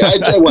 Yeah.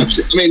 I'd say wide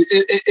receiver.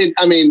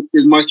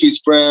 Is Marquise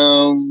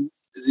Brown?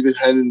 Has he been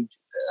having?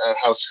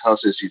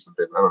 How's his season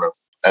been? I don't know.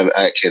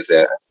 I can't say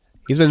that.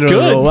 He's been doing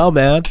real well,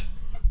 man.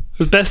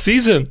 His best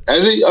season.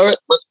 Has he? All right.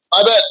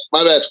 My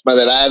bad.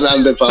 I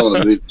haven't been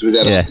following him through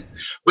that. Yeah.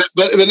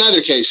 But in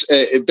either case,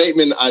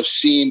 Bateman, I've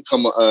seen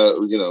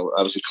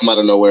obviously come out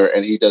of nowhere,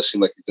 and he does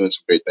seem like he's doing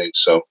some great things.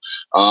 So,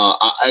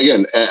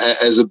 again,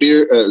 as a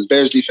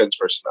Bears defense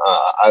person,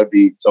 I would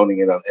be zoning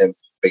in on him,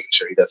 making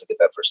sure he doesn't get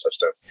that first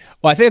touchdown.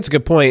 Well, I think that's a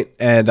good point,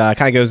 and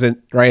kind of goes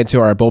right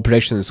into our bold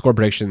predictions and score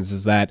predictions,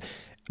 is that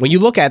when you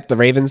look at the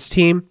Ravens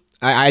team,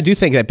 I do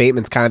think that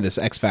Bateman's kind of this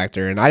X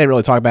factor, and I didn't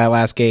really talk about it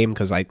last game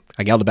because I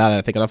yelled about it,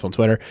 I think, enough on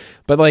Twitter.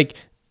 But,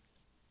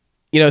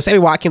 Sammy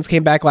Watkins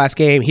came back last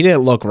game. He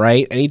didn't look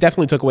right, and he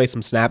definitely took away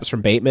some snaps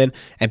from Bateman.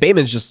 And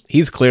Bateman's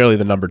he's clearly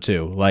the number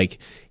 2.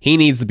 He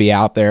needs to be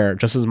out there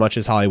just as much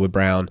as Hollywood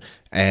Brown.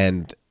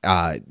 And,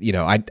 I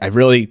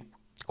really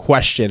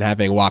question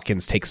having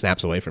Watkins take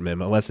snaps away from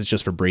him, unless it's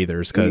just for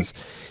breathers, because,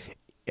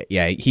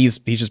 he's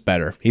just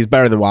better. He's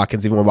better than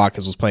Watkins, even when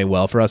Watkins was playing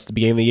well for us at the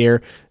beginning of the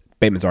year.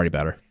 Bateman's already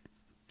better.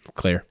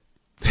 Clear.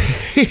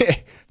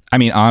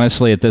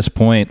 Honestly, at this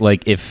point,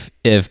 if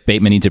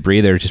Bateman needs a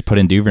breather, just put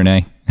in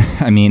Duvernay.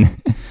 I mean,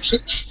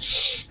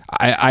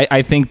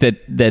 I think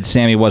that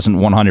Sammy wasn't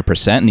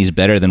 100%, and he's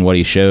better than what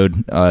he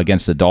showed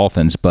against the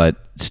Dolphins. But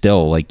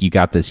still, like, you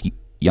got this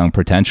young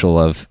potential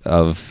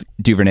of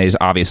Duvernay's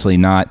obviously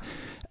not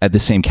at the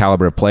same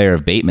caliber of player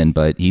of Bateman,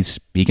 but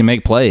he can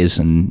make plays,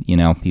 and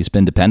he's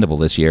been dependable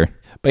this year.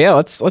 But yeah,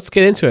 let's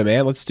get into it,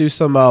 man. Let's do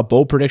some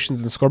bold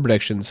predictions and score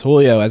predictions.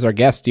 Julio, as our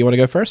guest, do you want to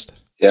go first?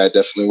 Yeah, I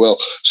definitely will.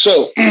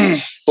 So,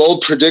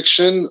 bold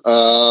prediction: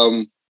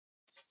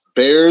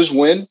 Bears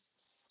win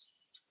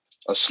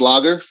a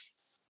slogger,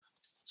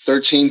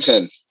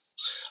 13-10.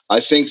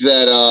 I think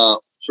that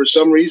for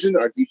some reason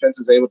our defense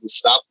is able to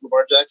stop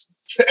Lamar Jackson,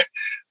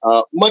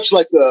 much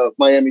like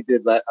Miami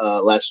did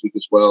last week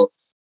as well.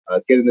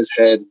 Get in his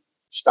head,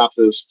 stop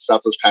those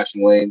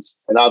passing lanes,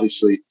 and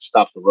obviously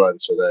stop the run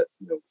so that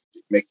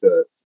make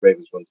the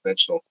Ravens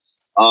one-dimensional.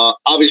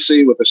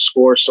 Obviously, with the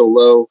score so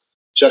low,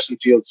 Justin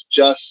Fields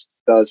just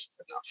does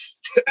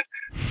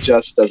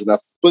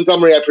enough.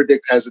 Montgomery, I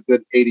predict, has a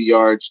good 80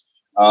 yards.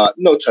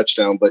 No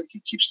touchdown, but he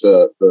keeps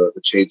the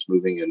chains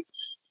moving and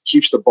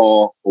keeps the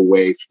ball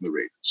away from the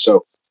Ravens.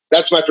 So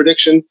that's my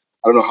prediction.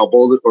 I don't know how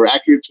bold or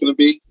accurate it's going to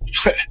be.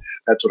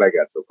 That's what I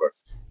got so far.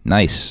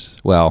 Nice.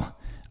 Well,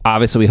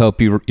 obviously, we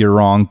hope you're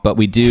wrong, but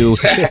we do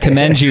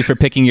commend you for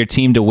picking your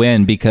team to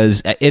win,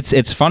 because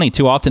it's funny.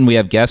 Too often we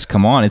have guests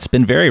come on. It's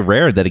been very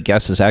rare that a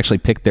guest has actually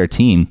picked their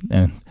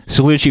team.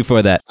 Salute you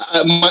for that.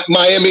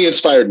 Miami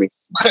inspired me.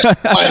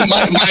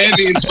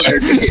 Miami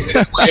inspired me.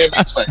 Miami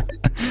inspired me.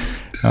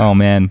 Oh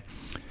man,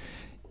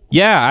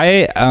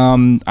 yeah.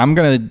 I'm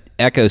gonna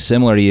echo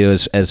similar to you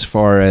as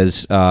far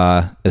as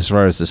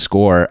the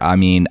score. I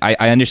mean,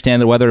 I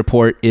understand the weather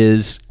report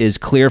is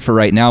clear for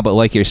right now, but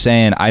like you're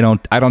saying, I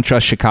don't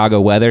trust Chicago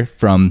weather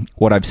from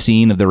what I've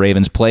seen of the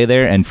Ravens play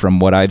there and from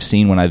what I've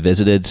seen when I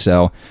visited.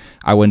 So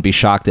I wouldn't be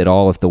shocked at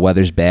all if the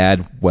weather's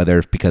bad,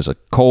 whether because of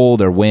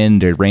cold or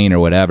wind or rain or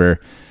whatever.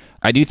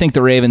 I do think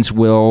the Ravens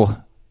will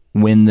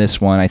win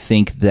this one. I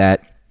think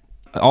that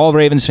all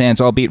Ravens fans,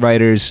 all beat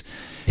writers,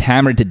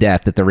 hammered to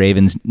death that the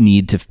Ravens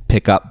need to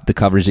pick up the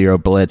cover zero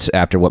blitz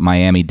after what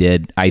Miami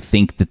did. I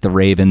think that the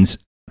Ravens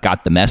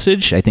got the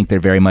message. I think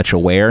they're very much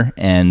aware,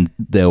 and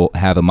they'll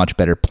have a much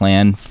better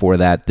plan for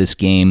that this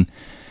game.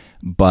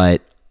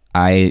 But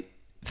I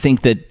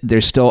think that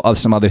there's still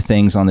some other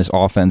things on this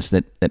offense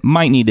that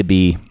might need to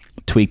be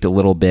tweaked a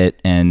little bit,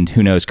 and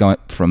who knows, going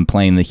from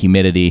playing the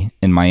humidity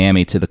in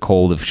Miami to the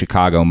cold of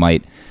Chicago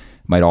might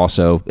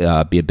also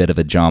be a bit of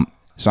a jump.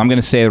 So I'm going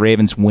to say the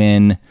Ravens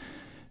win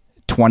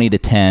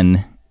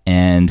 20-10,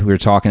 and we were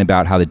talking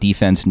about how the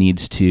defense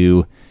needs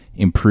to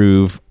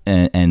improve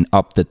and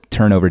up the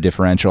turnover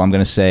differential. I'm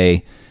going to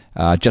say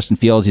Justin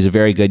Fields, he's a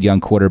very good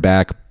young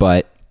quarterback,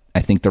 but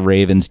I think the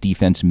Ravens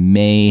defense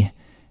may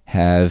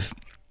have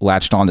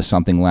latched onto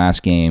something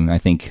last game. I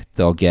think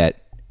they'll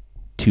get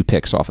 2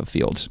 picks off of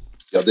Fields.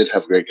 Y'all did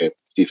have a great game,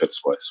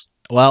 defense-wise.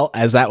 Well,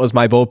 as that was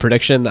my bold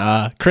prediction,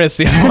 Chris,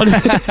 the other one.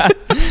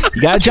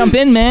 You got to jump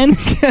in, man.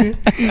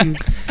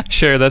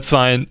 Sure, that's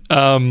fine.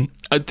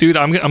 Dude,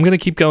 I'm gonna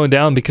keep going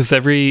down because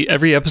every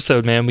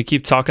episode, man, we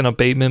keep talking up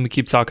Bateman, we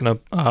keep talking up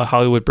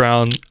Hollywood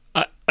Brown.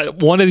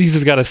 One of these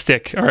has got to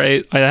stick. All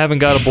right, I haven't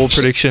got a bold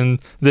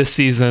prediction this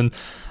season.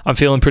 I'm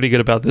feeling pretty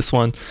good about this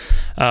one.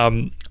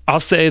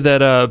 I'll say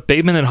that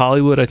Bateman and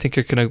Hollywood, I think,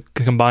 are going to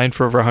combine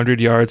for over 100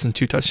 yards and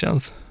 2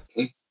 touchdowns.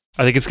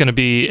 I think it's going to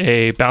be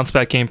a bounce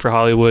back game for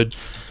Hollywood,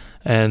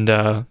 and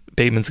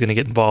Bateman's going to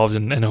get involved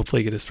and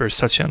hopefully get his first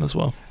touchdown as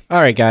well.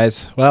 All right,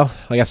 guys. Well,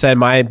 like I said,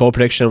 my bold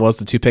prediction was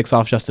the 2 picks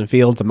off Justin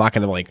Fields. I'm not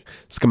going to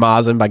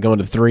schmaz him by going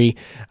to 3,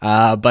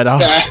 but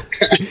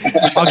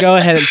I'll go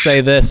ahead and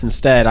say this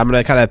instead. I'm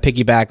going to kind of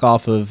piggyback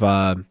off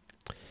of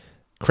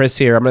Chris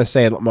here. I'm going to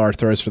say Lamar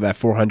throws for that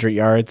 400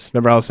 yards.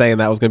 Remember I was saying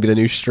that was going to be the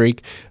new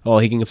streak? Well,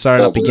 he can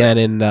start up again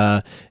in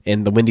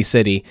the Windy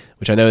City,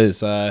 which I know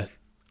is a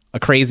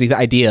crazy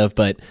idea,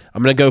 but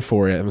I'm going to go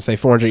for it. I'm going to say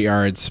 400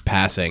 yards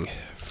passing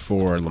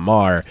for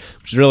Lamar,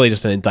 which is really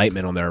just an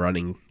indictment on their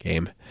running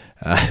game,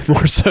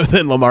 more so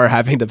than Lamar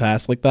having to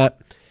pass like that.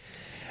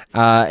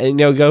 And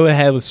go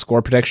ahead with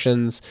score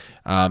predictions.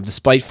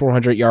 Despite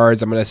 400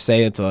 yards, I'm going to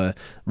say it's a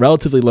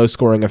relatively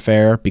low-scoring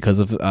affair because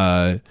of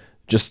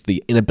just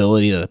the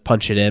inability to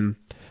punch it in. I'm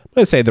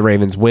going to say the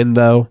Ravens win,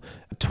 though,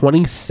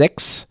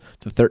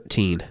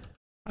 26-13.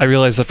 I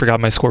realized I forgot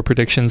my score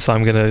prediction, so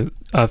I'm going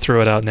to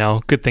throw it out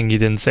now. Good thing you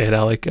didn't say it,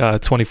 Alec.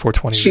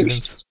 24-20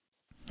 Ravens.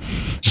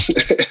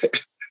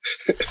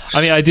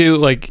 I mean, I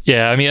do,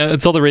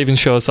 until the Ravens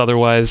show us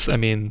otherwise, I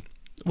mean,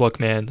 look,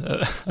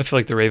 man, I feel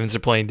like the Ravens are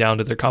playing down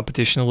to their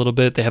competition a little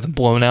bit. They haven't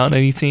blown out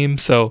any team,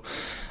 so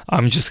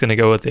I'm just going to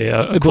go with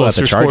a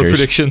closer score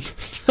prediction.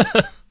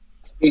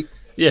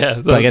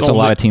 Yeah. But I guess a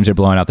lot of teams are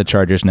blowing out the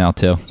Chargers now,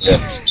 too.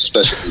 Yeah,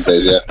 especially these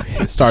days, yeah.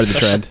 It started the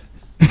trend.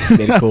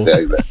 Made it cool. Yeah,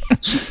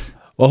 exactly.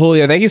 Well,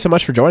 Julio, thank you so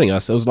much for joining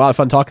us. It was a lot of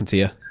fun talking to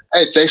you.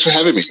 Hey, thanks for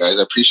having me, guys.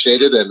 I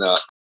appreciate it. And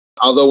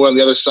although we're on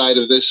the other side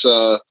of this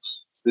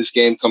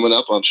game coming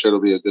up, I'm sure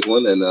it'll be a good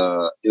one. And,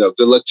 good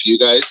luck to you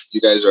guys. You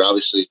guys are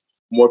obviously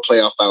more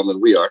playoff bound than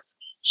we are.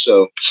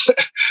 So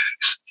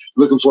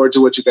looking forward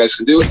to what you guys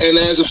can do. And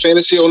as a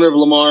fantasy owner of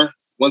Lamar,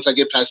 once I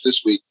get past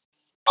this week,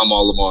 I'm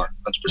all Lamar,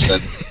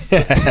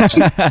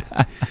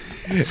 100%.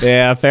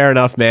 Yeah, fair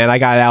enough, man. I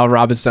got Allen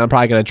Robinson. I'm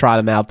probably going to trot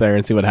him out there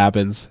and see what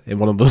happens in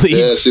one of the leagues.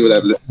 Yeah, see what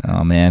happens.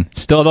 Oh, man.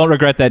 Still don't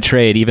regret that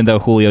trade, even though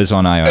Julio's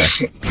on IR.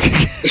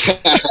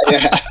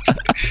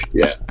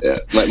 Yeah.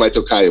 My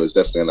Tocayo is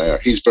definitely on IR.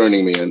 He's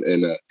burning me, and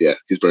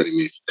he's burning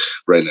me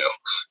right now.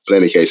 But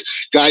in any case,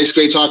 guys,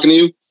 great talking to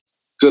you.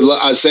 Good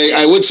luck. I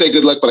would say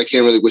good luck, but I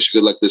can't really wish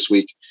you good luck this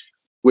week.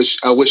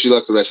 I wish you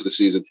luck the rest of the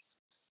season.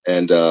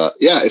 And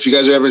if you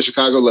guys are ever in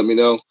Chicago, let me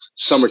know.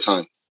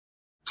 Summertime.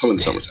 Come in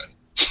the summertime.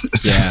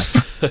 Yeah.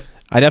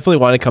 I definitely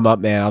want to come up,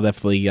 man. I'll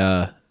definitely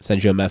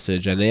send you a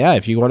message. And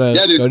if you want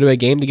to go to a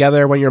game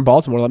together when you're in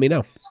Baltimore, let me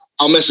know.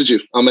 I'll message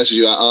you.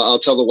 I'll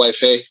tell the wife,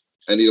 hey,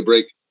 I need a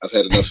break. I've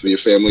had enough of your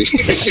family.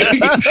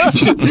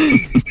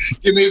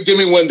 give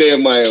me one day of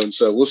my own.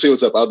 So we'll see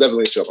what's up. I'll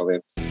definitely show up, my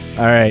man.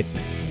 All right.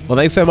 Well,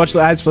 thanks so much,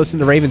 guys, for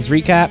listening to Ravens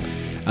Recap.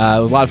 It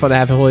was a lot of fun to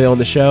have Julio on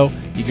the show.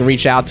 You can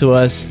reach out to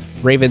us,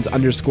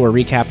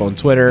 Ravens_recap on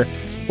Twitter,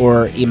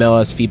 or email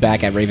us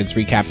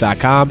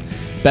feedback@ravensrecap.com.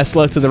 Best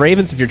luck to the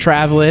Ravens if you're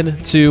traveling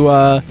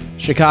to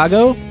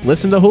Chicago.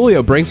 Listen to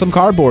Julio. Bring some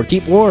cardboard.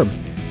 Keep warm.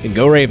 And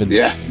go Ravens.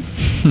 Yeah.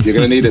 You're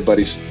going to need it,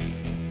 buddies.